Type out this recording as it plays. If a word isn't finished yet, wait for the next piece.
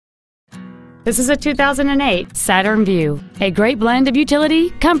This is a 2008 Saturn VUE, a great blend of utility,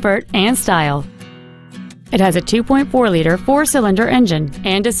 comfort, and style. It has a 2.4-liter four-cylinder engine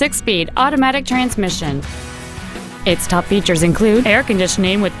and a 6-speed automatic transmission. Its top features include air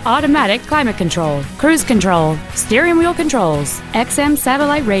conditioning with automatic climate control, cruise control, steering wheel controls, XM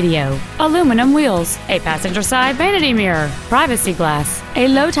satellite radio, aluminum wheels, a passenger side vanity mirror, privacy glass, a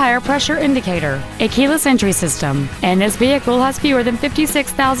low tire pressure indicator, a keyless entry system, and this vehicle has fewer than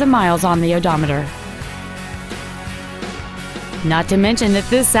 56,000 miles on the odometer. Not to mention that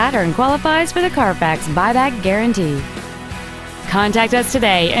this Saturn qualifies for the Carfax buyback guarantee. Contact us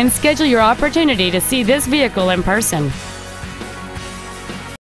today and schedule your opportunity to see this vehicle in person.